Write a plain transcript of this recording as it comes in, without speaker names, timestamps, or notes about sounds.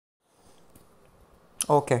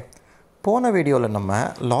Okay, போன வீடியோவில் நம்ம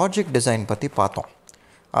லாஜிக் டிசைன் பற்றி பார்த்தோம்.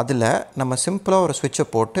 அதில் நம்ம சிம்பிளாக ஒரு ஸ்விட்சை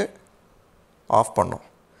போட்டு ஆஃப் பண்ணோம்.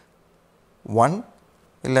 1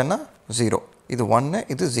 இல்லைன்னா 0, இது 1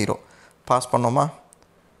 இது 0 பாஸ் பண்ணோமா.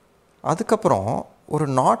 அதுக்கப்புறம் ஒரு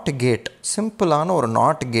நாட் கேட், சிம்பிளான ஒரு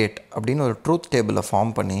நாட் கேட் அப்படின்னு ஒரு ட்ரூத் டேபிளை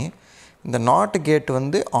ஃபார்ம் பண்ணி, இந்த நாட் கேட்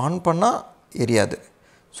ஆன் பண்ணால் எரியாது,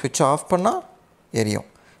 ஸ்விட்ச் ஆஃப் பண்ணால் எரியும்,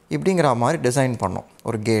 இப்படிங்கிற மாதிரி டிசைன் பண்ணோம்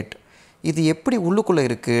ஒரு கேட். இது எப்படி உள்ளுக்குள்ளே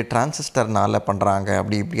இருக்குது, டிரான்சிஸ்டர்னால் பண்ணுறாங்க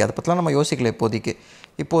அப்படி இப்படி அதை பற்றிலாம் நம்ம யோசிக்கல இப்போதைக்கு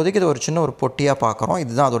இது ஒரு சின்ன ஒரு பொட்டியாக பார்க்குறோம்.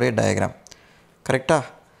 இதுதான் அதோடைய டயக்ராம், கரெக்டாக.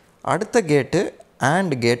 அடுத்த கேட்டு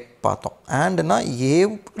AND கேட் பார்த்தோம். ANDனா ஏ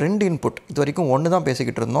 2 இன்புட், இது வரைக்கும் 1 தான்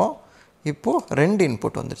பேசிக்கிட்டு இருந்தோம், இப்போது 2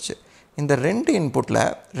 இன்புட் வந்துடுச்சு. இந்த 2 இன்புட்டில்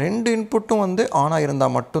 2 இன்புட்டும் ஆனாக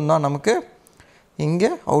இருந்தால் மட்டும்தான் நமக்கு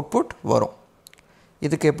இங்கே அவுட்புட் வரும்.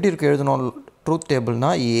 இதுக்கு எப்படி இருக்குது எழுதணும் ட்ரூத்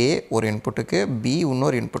டேபிள்னால், ஏ ஒரு இன்புட்டுக்கு, பி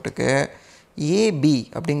இன்னொரு இன்புட்டுக்கு, ஏபி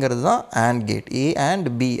அப்படிங்கிறது தான் AND gate. A and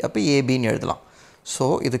B, அப்போ ஏபின்னு எழுதலாம். ஸோ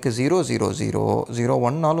இதுக்கு 0 0 0 0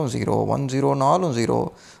 1நாலும் 0 1 0நாலும் 0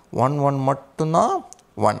 1 1 மட்டும்தான்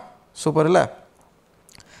 1. சூப்பர் இல்லை?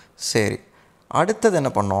 சரி, அடுத்தது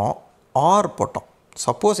என்ன பண்ணோம், ஆர் போட்டோம்.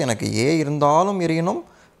 சப்போஸ் எனக்கு ஏ இருந்தாலும் எரியணும்,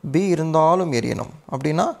 பி இருந்தாலும் எரியணும்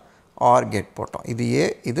அப்படின்னா ஆர் கேட் போட்டோம். இது ஏ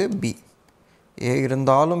இது பி, ஏ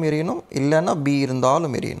இருந்தாலும் எரியணும் இல்லைன்னா பி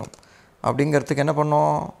இருந்தாலும் எரியணும். அப்படிங்கிறதுக்கு என்ன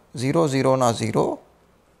பண்ணோம், 0 0னா 0,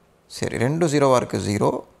 சரி 2 0வாக இருக்குது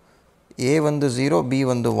 0, ஏ 0 பி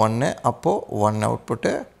 1, அப்போது 1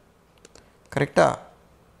 அவுட்புட்டு, கரெக்டாக.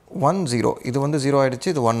 1 0, இது 0 ஆகிடுச்சு,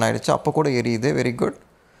 இது 1 ஆகிடுச்சு, அப்போ கூட எரியுது, வெரி குட்.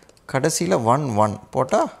 கடைசியில் 1 1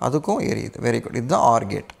 போட்டால் அதுக்கும் எரியுது, வெரி குட். இதுதான் ஆர்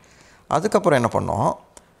கேட். அதுக்கப்புறம் என்ன பண்ணோம்,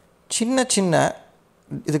 சின்ன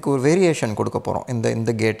இதுக்கு ஒரு வேரியேஷன் கொடுக்க போகிறோம்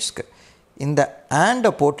இந்த கேட்ஸ்க்கு. இந்த ANDை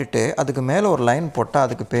போட்டுட்டு அதுக்கு மேலே ஒரு லைன் போட்டால்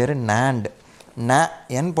அதுக்கு பேர் NAND.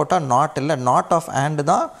 என் போட்டால் நாட் இல்லை, நாட் ஆஃப் AND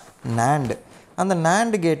தான் NAND. அந்த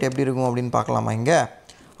NAND கேட் எப்படி இருக்கும் அப்படின்னு பார்க்கலாமா. இங்கே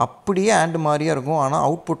அப்படியே AND மாதிரியே இருக்கும், ஆனால்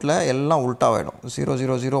அவுட்புட்டில் எல்லாம் உல்ட்டாகிடும். 0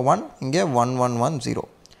 0 0 1, இங்கே 1 1 1 0,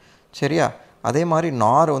 சரியா. அதே மாதிரி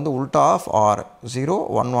நார் உல்ட்டா ஆஃப் ஆர், 0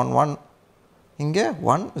 1 1 1, இங்கே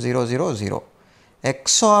 1 0 0 0.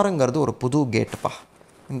 XORங்கிறது ஒரு புது கேட்டுப்பா.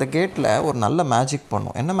 இந்த கேட்டில் ஒரு நல்ல மேஜிக்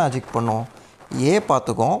பண்ணும். என்ன மேஜிக் பண்ணும், ஏ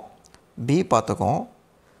பார்த்துக்கும் பி பார்த்துக்கும்,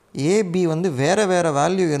 ஏபி வேறு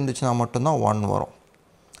வேல்யூ இருந்துச்சுன்னா மட்டும்தான் 1 வரும்.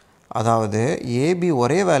 அதாவது ஏபி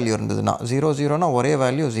ஒரே வேல்யூ இருந்ததுன்னா, 0 0னா ஒரே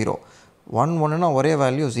வேல்யூ 0, 1 1னா ஒரே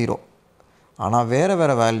வேல்யூ 0, ஆனால்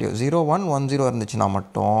வேறு வேல்யூ 0 1 1 0 இருந்துச்சுன்னா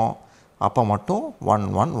மட்டும் அப்போ மட்டும் 1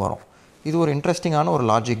 1 வரும். இது ஒரு இன்ட்ரெஸ்டிங்கான ஒரு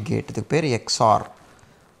லாஜிக் கேட், இதுக்கு பேர் XOR.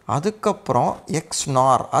 அதுக்கப்புறம்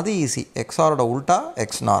XNOR, அது ஈஸி. XORோட உல்ட்டா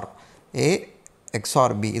XNOR, ஏ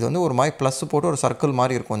XOR பி. இது ஒரு மாதிரி ப்ளஸ் போட்டு ஒரு சர்க்கிள்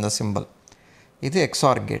மாதிரி இருக்கும் இந்த சிம்பிள், இது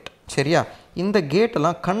XOR கேட், சரியா. இந்த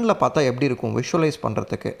கேட்டெல்லாம் கண்ணில் பார்த்தா எப்படி இருக்கும் விஷுவலைஸ்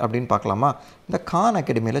பண்ணுறதுக்கு அப்படின்னு பார்க்கலாமா. இந்த கான்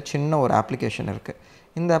அகாடமியில் சின்ன ஒரு அப்ளிகேஷன் இருக்குது.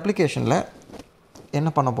 இந்த அப்ளிகேஷனில் என்ன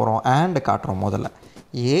பண்ண போகிறோம், AND காட்டுறோம். முதல்ல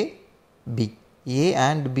ஏ பி, ஏ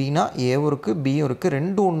அண்ட் பினா ஏவும் இருக்குது பியும் இருக்குது,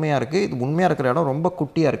 ரெண்டும் உண்மையாக இருக்குது. இது உண்மையாக இருக்கிற இடம் ரொம்ப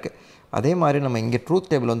குட்டியாக இருக்குது. அதே மாதிரி நம்ம இங்கே ட்ரூத்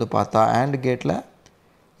டேபிள் பார்த்தா AND கேட்டில்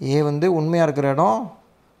ஏ உண்மையாக இருக்கிற இடம்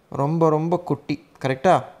ரொம்ப ரொம்ப குட்டி,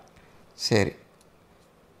 கரெக்டாக. சரி,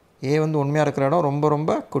 ஏ உண்மையாக இருக்கிற இடம் ரொம்ப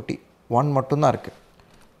ரொம்ப குட்டி, 1 மட்டும்தான் இருக்குது.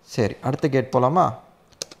 சரி, அடுத்த கேட் போகலாமா.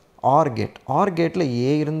 R gate. ஆர் கேட்டில்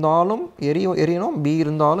ஏ இருந்தாலும் எரியணும், பி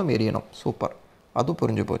இருந்தாலும் எரியணும். சூப்பர், அதுவும்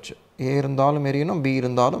புரிஞ்சு போச்சு. ஏ இருந்தாலும் எரியணும், பி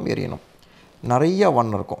இருந்தாலும் எரியணும். நிறையா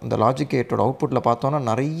 1 இருக்கும். இந்த லாஜிக் கேட்டோட அவுட்புட்டில் பார்த்தோன்னா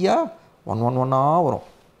நிறையா 1 1 1ஆக வரும்.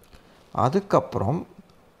 அதுக்கப்புறம்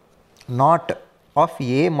நாட் ஆஃப்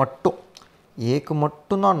ஏ மட்டும், ஏக்கு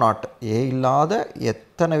மட்டும்தான் நாட். ஏ இல்லாத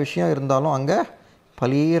எத்தனை விஷயம் இருந்தாலும் அங்கே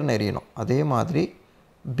பளீர்னு எரியணும். அதே மாதிரி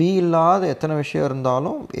பி இல்லாத எத்தனை விஷயம்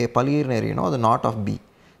இருந்தாலும் பளீர்னு எரியணும், அது நாட் ஆஃப் பி.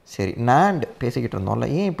 சரி, NAND பேசிக்கிட்டு இருந்தோம்ல,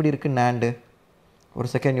 ஏன் இப்படி இருக்குது NAND, ஒரு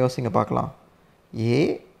செகண்ட் யோசிங்க பார்க்கலாம். ஏ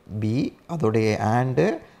பி அதோடைய AND,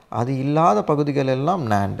 அது இல்லாத பகுதிகள் எல்லாம்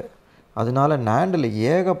NAND. அதனால NANDல்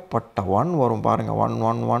ஏகப்பட்ட 1 வரும் பாருங்கள். 1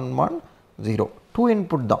 1 1 1 0, 2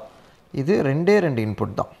 இன்புட் தான், இது 2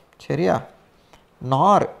 இன்புட் தான், சரியா.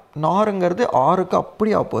 நாருங்கிறது ஆருக்கு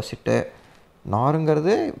அப்படி ஆப்போசிட்டு.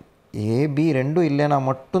 நாருங்கிறது ஏபி ரெண்டும் இல்லைன்னா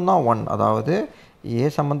மட்டும்தான் 1, அதாவது ஏ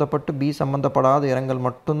சம்மந்தப்பட்டு பி சம்மந்தப்படாத இடங்கள்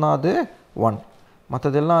மட்டும்தான் அது 1,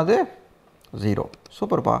 மற்றதெல்லாம் அது 0.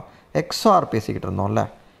 சூப்பர்ப்பா. XOR பேசிக்கிட்டு இருந்தோம்ல,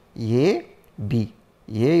 ஏ பி,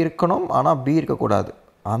 ஏ இருக்கணும் ஆனால் பி இருக்கக்கூடாது,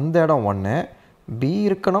 அந்த இடம் 1, பி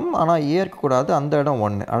இருக்கணும் ஆனால் ஏ இருக்கக்கூடாது, அந்த இடம்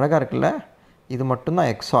 1. அழகாக இருக்குல்ல, இது மட்டும்தான்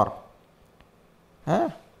XOR.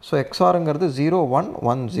 ஸோ XORங்கிறது 0 1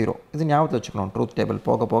 1 0, இது ஞாபகத்தில் வச்சுக்கணும். ட்ரூத் டேபிள்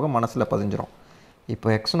போக போக மனசில் பதிஞ்சிரும். இப்போ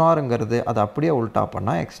XNORங்கிறது அதை அப்படியே உல்ட்டா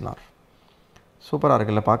பண்ணால் XNOR. சூப்பராக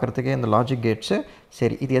இருக்குல்ல பார்க்குறதுக்கே இந்த லாஜிக் கேட்ஸு.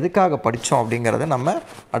 சரி, இது எதுக்காக படித்தோம் அப்படிங்கிறத நம்ம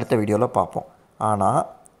அடுத்த வீடியோவில் பார்ப்போம். ஆனால்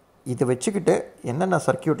இதை வச்சுக்கிட்டு என்னென்ன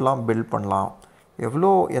சர்க்கியூட்லாம் பில்ட் பண்ணலாம்,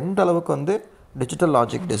 எந்த அளவுக்கு வந்து டிஜிட்டல்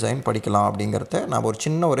லாஜிக் டிசைன் படிக்கலாம் அப்படிங்கிறத நான் ஒரு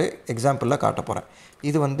சின்ன ஒரு எக்ஸாம்பிளில் காட்ட போகிறேன்.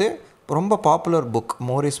 இது வந்து ரொம்ப பாப்புலர் புக்,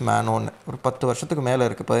 மோரிஸ் மேனோன்னு. ஒரு 10 வருஷத்துக்கு மேலே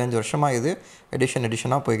இருக்குது, 15 வருஷமாக இது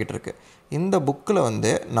எடிஷனாக போய்கிட்டு இருக்குது. இந்த புக்கில்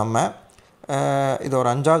வந்து நம்ம இது ஒரு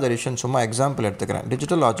 5வது எடிஷன் சும்மா எக்ஸாம்பிள் எடுத்துக்கிறேன்.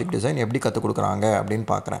 டிஜிட்டல் லாஜிக் டிசைன் எப்படி கற்றுக் கொடுக்குறாங்க அப்படின்னு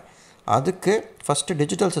பார்க்குறேன். அதுக்கு first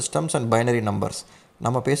digital systems and binary numbers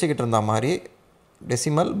நம்ம பேசிக்கிட்டு இருந்த மாதிரி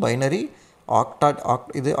டெசிமல், பைனரி, ஆக்டல்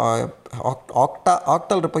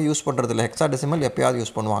இப்போ யூஸ் பண்ணுறது இல்லை, ஹெக்ஸா டெசிமல் எப்போயாவது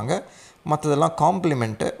யூஸ் பண்ணுவாங்க. மற்றதெல்லாம்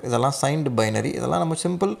காம்ப்ளிமெண்ட்டு, இதெல்லாம் சைன்டு பைனரி, இதெல்லாம் நம்ம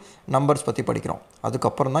சிம்பிள் நம்பர்ஸ் பற்றி படிக்கிறோம்.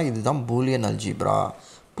 அதுக்கப்புறம் தான் இதுதான் பூலியன் அல்ஜீப்ரா.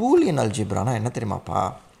 பூலியன் அல்ஜீப்ரானா என்ன தெரியுமாப்பா?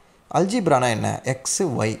 அல்ஜீப்ரானா என்ன? எக்ஸு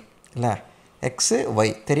ஒய் இல்லை, எக்ஸு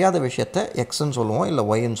ஒய் தெரியாத விஷயத்த எக்ஸுன்னு சொல்லுவோம், இல்லை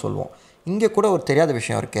ஒய்ன்னு சொல்லுவோம். இங்கே கூட ஒரு தெரியாத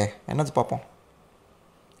விஷயம் இருக்கே, என்னது பார்ப்போம்.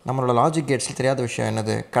 நம்மளோட லாஜிக் கேட்ஸில் தெரியாத விஷயம்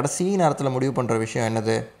என்னது? கடைசி நேரத்தில் முடிவு பண்ணுற விஷயம்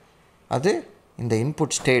என்னது? அது இந்த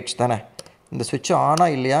இன்புட் ஸ்டேட்ஸ் தானே. இந்த சுவிட்ச் ஆனா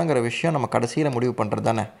இல்லையாங்கிற விஷயம் நம்ம கடைசியில் முடிவு பண்ணுறது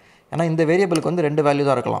தானே. ஏன்னா இந்த வேரியபிளுக்கு வந்து 2 வேல்யூ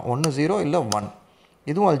தான் இருக்கலாம், ஒன்று 0 இல்லை 1.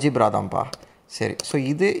 இதுவும் அல்ஜீப்ரா தான்ப்பா. சரி, ஸோ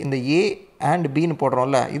இது இந்த ஏ அண்ட் பின்னு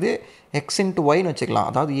போடுறோம்ல, இது எக்ஸ் இன்ட்டு ஒய்னு வச்சுக்கலாம்,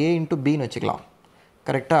 அதாவது ஏ இன்ட்டு பின்னு வச்சுக்கலாம்.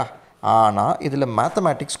 கரெக்டாக? ஆனால் இதில்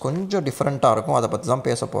மேத்தமேட்டிக்ஸ் கொஞ்சம் டிஃப்ரெண்ட்டாக இருக்கும், அதை பற்றி தான்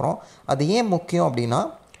பேச போகிறோம். அது ஏன் முக்கியம் அப்படின்னா,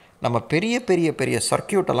 நம்ம பெரிய பெரிய பெரிய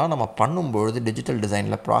சர்க்கியூட்டெல்லாம் நம்ம பண்ணும்பொழுது டிஜிட்டல்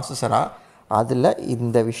டிசைனில் ப்ராசஸராக அதில்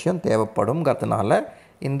இந்த விஷயம் தேவைப்படுங்கிறதுனால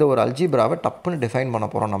இந்த ஒரு அல்ஜீப்ராவை டப்புன்னு டிஃபைன் பண்ண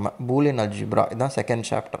போகிறோம் நம்ம. பூலியன் அல்ஜீப்ரா, இதுதான் 2nd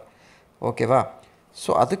சாப்டர். ஓகேவா? ஸோ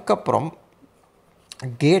அதுக்கப்புறம்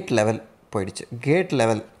கேட் லெவல் போயிடுச்சு. கேட்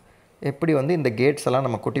லெவல் எப்படி வந்து இந்த கேட்ஸ் எல்லாம்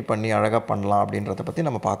நம்ம குட்டி பண்ணி அழகாக பண்ணலாம் அப்படின்றத பற்றி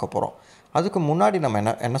நம்ம பார்க்க போகிறோம். அதுக்கு முன்னாடி நம்ம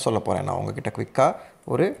என்ன சொல்ல போகிறேன், நான் உங்ககிட்ட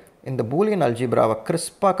குவிக்காக இந்த பூலியன் அல்ஜீப்ராவை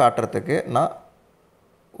கிறிஸ்பாக காட்டுறதுக்கு நான்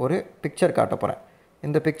ஒரு பிக்சர் காட்ட போகிறேன்.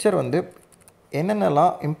 இந்த பிக்சர் வந்து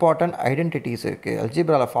என்னென்னலாம் இம்பார்ட்டன்ட் ஐடென்டிட்டிஸ் இருக்குது,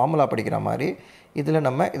 அல்ஜீப்ராவில் ஃபார்முலா படிக்கிற மாதிரி இதில்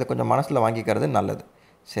நம்ம இதை கொஞ்சம் மனசில் வாங்கிக்கிறது நல்லது.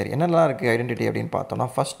 சரி, என்னென்னலாம் இருக்குது ஐடென்டிட்டி அப்படின்னு பார்த்தோம்னா,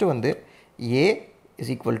 ஃபஸ்ட்டு வந்து ஏ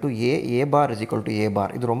is equal to A bar is equal to ஏ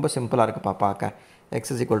பார். இது ரொம்ப சிம்பிளாக இருக்குப்பா பார்க்க.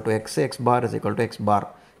 X is equal to X, X bar is equal to X bar.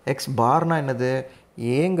 X பார்னால் என்னது?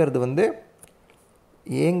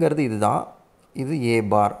 ஏங்கிறது இதுதான், இது ஏ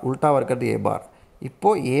பார், உல்ட்டாவாக இருக்கிறது ஏ பார்.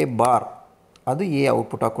 இப்போது ஏ பார் அது ஏ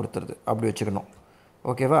அவுட்புட்டாக கொடுத்துருது, அப்படி வச்சுக்கணும்.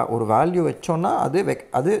 ஓகேவா? ஒரு வேல்யூ வச்சோன்னா அது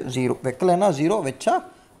 0, வைக்கலைன்னா 0, வச்சா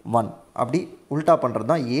 1, அப்படி உல்ட்டா பண்ணுறது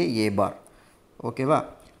தான் ஏ பார். ஓகேவா?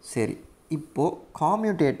 சரி, இப்போது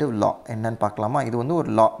காம்யூட்டேட்டிவ் லா என்னன்னு பார்க்கலாமா? இது வந்து ஒரு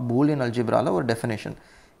லா, பூலியன் அல்ஜீப்ராவில் ஒரு definition.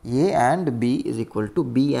 A and B is equal to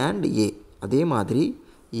be and ஏ. அதே மாதிரி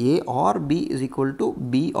A R B is equal to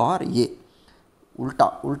be R A.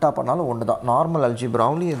 உல்ட்டா பண்ணாலும் ஒன்று தான். நார்மல்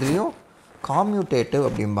அல்ஜீப்ராவிலையும் இதுலேயும் காம்யூட்டேட்டிவ்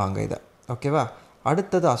அப்படிம்பாங்க இதை. ஓகேவா?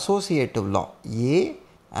 அடுத்தது associative law. A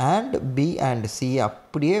and B and C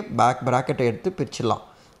அப்படியே ப்ராக்கெட்டை எடுத்து பிரிச்சிடலாம்.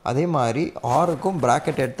 அதே மாதிரி ஆருக்கும்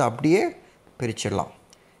ப்ராக்கெட் எடுத்து அப்படியே பிரிச்சிடலாம்.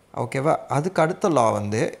 ஓகேவா? அதுக்கு அடுத்த லா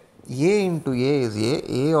வந்து A into A is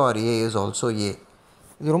A R A is also ஏ.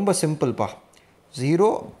 இது ரொம்ப சிம்பிள்ப்பா. 0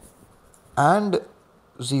 and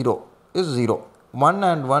 0 is 0. 1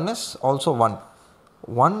 and 1 is also 1.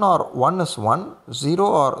 1 or 1 is 1. 0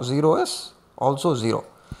 or 0 is also 0.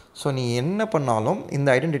 So நீ என்ன பண்ணாலும் இந்த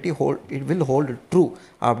identity it will hold true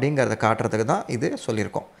அப்படிங்கிறத காட்டுறதுக்கு தான் இது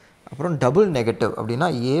சொல்லியிருக்கோம். அப்புறம் டபுள் நெகட்டிவ் அப்படின்னா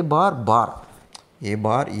ஏ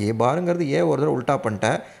பாருங்கிறது ஏ ஒரு தடவை உல்ட்டா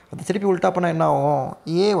பண்ணிட்டேன், அது திருப்பி உல்ட்டா பண்ணால் என்ன ஆகும்?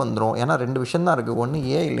 ஏ வந்துடும். ஏன்னா 2 விஷயந்தான் இருக்குது, ஒன்று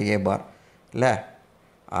ஏ இல்லை ஏ பார் இல்லை.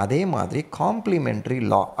 அதே மாதிரி காம்ப்ளிமெண்ட்ரி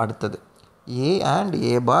லா அடுத்தது, A and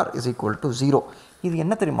A bar is equal to 0. இது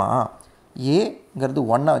என்ன தெரியுமா? ஏங்கிறது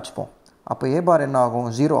 1 வச்சுப்போம், அப்போ ஏ பார் என்ன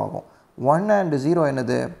ஆகும்? 0 ஆகும். 1 and 0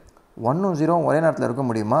 என்னது? 1ம் 0ம் ஒரே நேரத்தில் இருக்க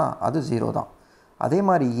முடியுமா? அது 0 தான். அதே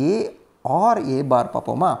மாதிரி ஏ ஆர் ஏ பார்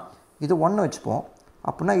பார்ப்போமா? இது 1 வச்சுப்போம்,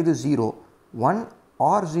 அப்படின்னா இது 0. 1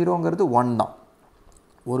 ஆர் 0ங்கிறது 1 தான்.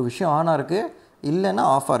 ஒரு விஷயம் ஆனாக இருக்குது, இல்லைன்னா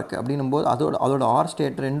ஆஃபாக இருக்குது அப்படின்னும்போது அதோட ஆர்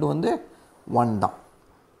ஸ்டேட் 2 வந்து 1 தான்.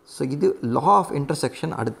 ஸோ இது லா ஆஃப்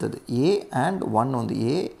இன்டர்செக்ஷன். அடுத்தது ஏ அண்ட் 1 வந்து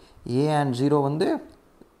ஏ அண்ட் 0 வந்து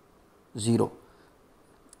 0.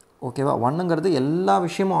 ஓகேவா? 1ங்கிறது எல்லா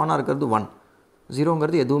விஷயமும் ஆனாக இருக்கிறது 1,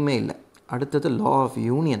 0ங்கிறது எதுவுமே இல்லை. அடுத்தது லா ஆஃப்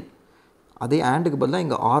யூனியன். அதே ஆண்டுக்கு பதிலாக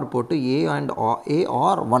இங்கே ஆர் போட்டு ஏ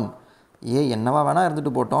ஆர் 1. ஏ என்னவா வேணால்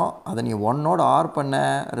இருந்துட்டு போட்டோம், அதை நீ 1ஓட ஆர் பண்ண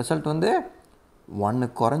ரிசல்ட் வந்து 1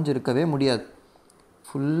 குறைஞ்சிருக்கவே முடியாது,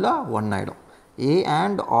 ஃபுல்லாக 1 ஆகிடும். ஏ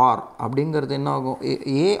அண்ட் ஆர் அப்படிங்கிறது என்ன ஆகும்?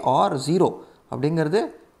 ஏ ஆர் 0 அப்படிங்கிறது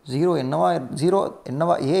 0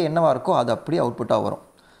 என்னவா ஏ என்னவா இருக்கோ அது அப்படியே அவுட்புட்டாக வரும்.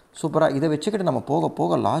 சூப்பராக. இதை வச்சுக்கிட்டு நம்ம போக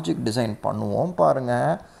போக லாஜிக் டிசைன் பண்ணுவோம்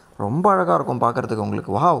பாருங்கள், ரொம்ப அழகாக இருக்கும் பார்க்குறதுக்கு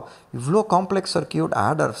உங்களுக்கு. வாவ், இவ்வளோ complex circuit,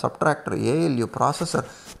 order, subtractor, ALU, processor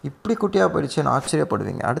இப்படி குட்டியாக போயிடுச்சுன்னு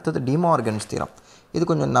ஆச்சரியப்படுவீங்க. அடுத்தது டிமார்கன்ஸ் தியரம். இது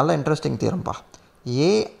கொஞ்சம் நல்ல இன்ட்ரெஸ்டிங் தியரம்ப்பா.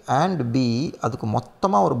 ஏ அண்ட் பி அதுக்கு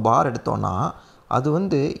மொத்தமாக ஒரு பார் எடுத்தோன்னா அது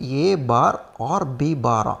வந்து ஏ பார் ஆர் பி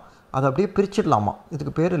பாராம். அதை அப்படியே பிரிச்சிடலாமா.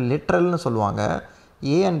 இதுக்கு பேர் லிட்ரல்னு சொல்லுவாங்க.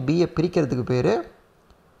 ஏ அண்ட் பியை பிரிக்கிறதுக்கு பேர்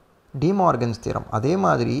டிமார்கன்ஸ் தியரம். அதே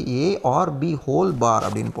மாதிரி ஏ ஆர் பி ஹோல் பார்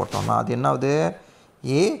அப்படின்னு போட்டோம்னா அது என்னாவது,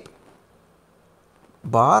 ஏ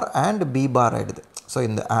பார் அண்ட் பி பார் ஆகிடுது. ஸோ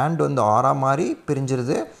இந்த ஆண்ட் வந்து ஆராக மாதிரி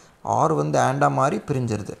பிரிஞ்சிருது, ஆர் வந்து ஆண்டாக மாதிரி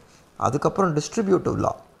பிரிஞ்சிருது. அதுக்கப்புறம் டிஸ்ட்ரிபியூட்டிவ்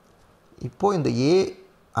லா. இப்போது இந்த ஏ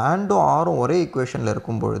ஆண்டும் ஆரும் ஒரே ஈக்குவேஷனில்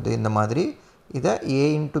இருக்கும் பொழுது இந்த மாதிரி இதை A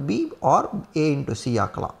into B R A into C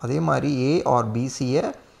ஆக்கலாம். அதே மாதிரி A R பிசியை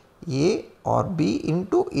A R B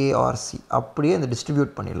into A R C அப்படியே இந்த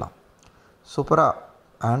டிஸ்ட்ரிபியூட் பண்ணிடலாம். சூப்பராக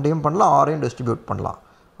ஆண்டையும் பண்ணலாம், ஆரையும் டிஸ்ட்ரிபியூட் பண்ணலாம்.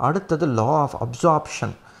 அடுத்தது லா ஆஃப்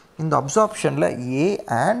அப்சார்ப்ஷன். இந்த அப்சார்ப்ஷனில் A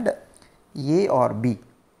and A R B,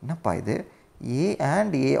 என்னப்பா இது, A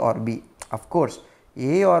and A R B, of course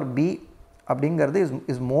A R B அப்படிங்கிறது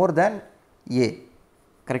இஸ் மோர் தேன் ஏ,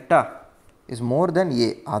 கரெக்டாக, இஸ் மோர் தென் ஏ.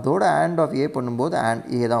 அதோட ஆண்ட் ஆஃப் ஏ பண்ணும்போது ஆண்ட்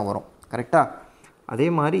ஏ தான் வரும், கரெக்டாக. அதே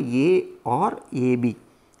மாதிரி A R AB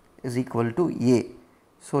is equal to A.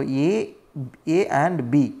 So A and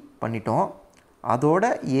B பண்ணிட்டோம். அதோட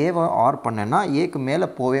ஏவை ஆர் பண்ணேன்னா ஏக்கு மேலே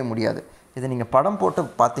போகவே முடியாது. இதை நீங்கள் படம் போட்டு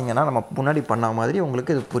பார்த்தீங்கன்னா நம்ம முன்னாடி பண்ண மாதிரி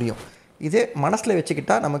உங்களுக்கு இது புரியும். இதே மனசில்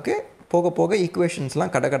வச்சுக்கிட்டால் நமக்கு போக போக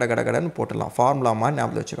ஈக்குவேஷன்ஸ்லாம் கடன்னு போட்டுடலாம். ஃபார்முலா மாதிரி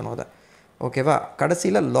ஞாபகம் வச்சுக்கணும் அதை, ஓகேவா.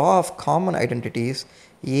 கடைசியில் law of common identities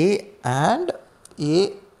A and A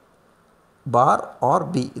bar R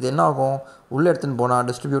B. இது என்ன ஆகும், உள்ளே எடுத்துன்னு போனால்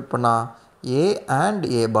டிஸ்ட்ரிபியூட் பண்ணால் ஏ அண்ட்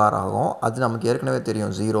ஏ பார் ஆகும். அது நமக்கு ஏற்கனவே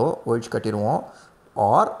தெரியும், 0 ஒழிச்சு கட்டிடுவோம்.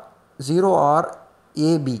 ஆர் 0 ஆர்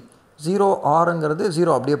ஏபி, 0 ஆருங்கிறது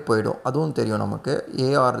 0 அப்படியே போயிடும், அதுவும் தெரியும் நமக்கு.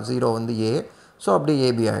 ஏஆர் 0 வந்து ஏ, ஸோ அப்படியே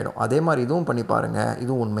ஏபி ஆகிடும். அதே மாதிரி இதுவும் பண்ணி பாருங்கள்,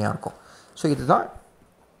 இதுவும் உண்மையாக இருக்கும். ஸோ இதுதான்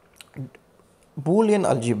பூலியன்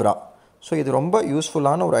அல்ஜிப்ரா. ஸோ இது ரொம்ப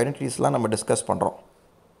யூஸ்ஃபுல்லான ஒரு ஐடென்டிட்டிஸ்லாம் நம்ம டிஸ்கஸ் பண்ணுறோம்.